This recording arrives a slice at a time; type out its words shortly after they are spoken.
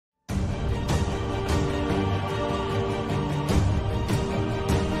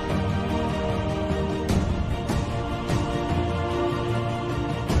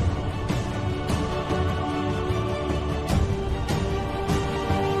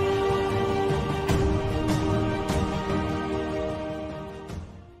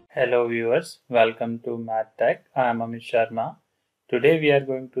Hello viewers, welcome to Math Tech. I am Amit Sharma. Today we are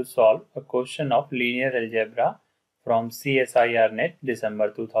going to solve a question of linear algebra from CSIR NET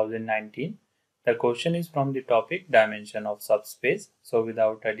December 2019. The question is from the topic dimension of subspace. So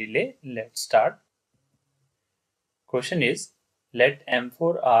without a delay, let's start. Question is, let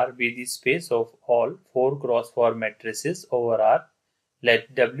M4R be the space of all 4 cross 4 matrices over R.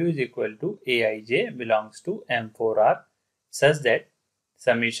 Let W is equal to Aij belongs to M4R such that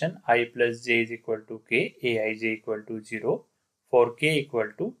summation I plus j is equal to k, aij equal to 0, for k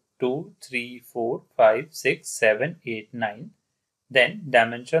equal to 2, 3, 4, 5, 6, 7, 8, 9. Then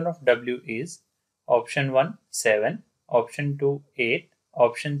dimension of W is option 1, 7, option 2, 8,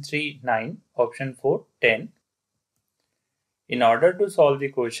 option 3, 9, option 4, 10. In order to solve the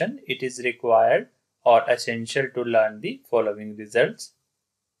question, it is required or essential to learn the following results.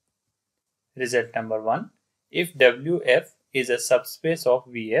 Result number 1. If WF is a subspace of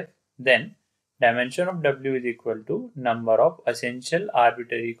VF, then dimension of W is equal to number of essential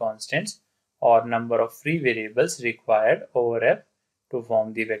arbitrary constants or number of free variables required over F to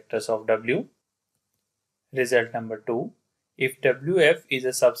form the vectors of W. Result number 2. If WF is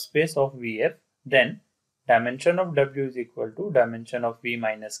a subspace of VF, then dimension of W is equal to dimension of V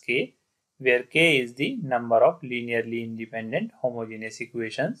minus K, where K is the number of linearly independent homogeneous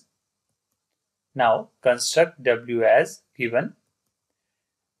equations. Now construct W as given.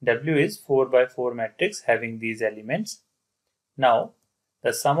 W is 4 by 4 matrix having these elements. Now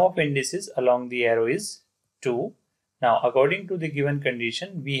the sum of indices along the arrow is 2. Now according to the given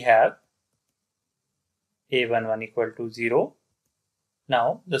condition we have A11 equal to 0.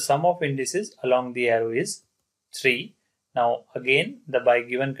 Now the sum of indices along the arrow is 3. Now again by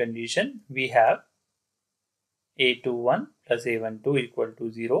given condition we have A21 plus A12 equal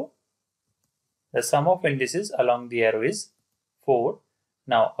to 0. The sum of indices along the arrow is 4.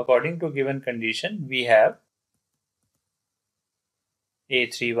 Now according to given condition we have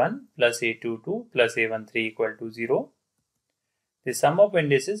A31 plus A22 plus A13 equal to 0. The sum of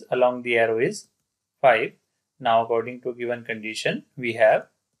indices along the arrow is 5. Now according to given condition we have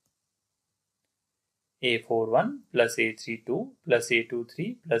A41 plus A32 plus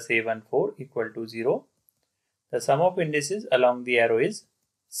A23 plus A14 equal to 0. The sum of indices along the arrow is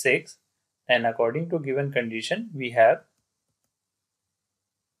 6. And according to given condition we have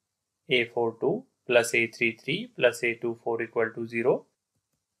A42 plus A33 plus A24 equal to 0.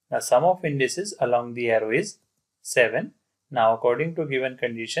 The sum of indices along the arrow is 7. Now according to given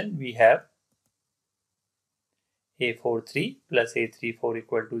condition we have A43 plus A34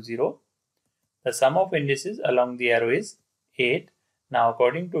 equal to 0. The sum of indices along the arrow is 8. Now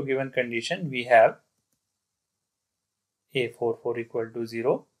according to given condition we have A44 equal to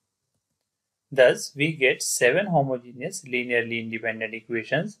 0. Thus, we get 7 homogeneous linearly independent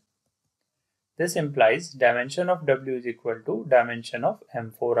equations. This implies dimension of W is equal to dimension of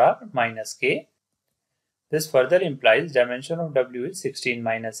M4R minus K. This further implies dimension of W is 16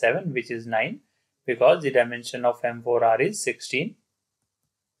 minus 7, which is 9, because the dimension of M4R is 16.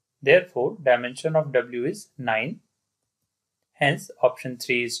 Therefore, dimension of W is 9. Hence, option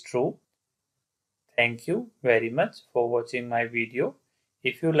 3 is true. Thank you very much for watching my video.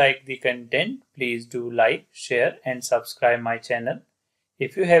 If you like the content, please do like, share and subscribe my channel.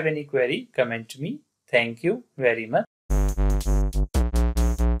 If you have any query, comment me. Thank you very much.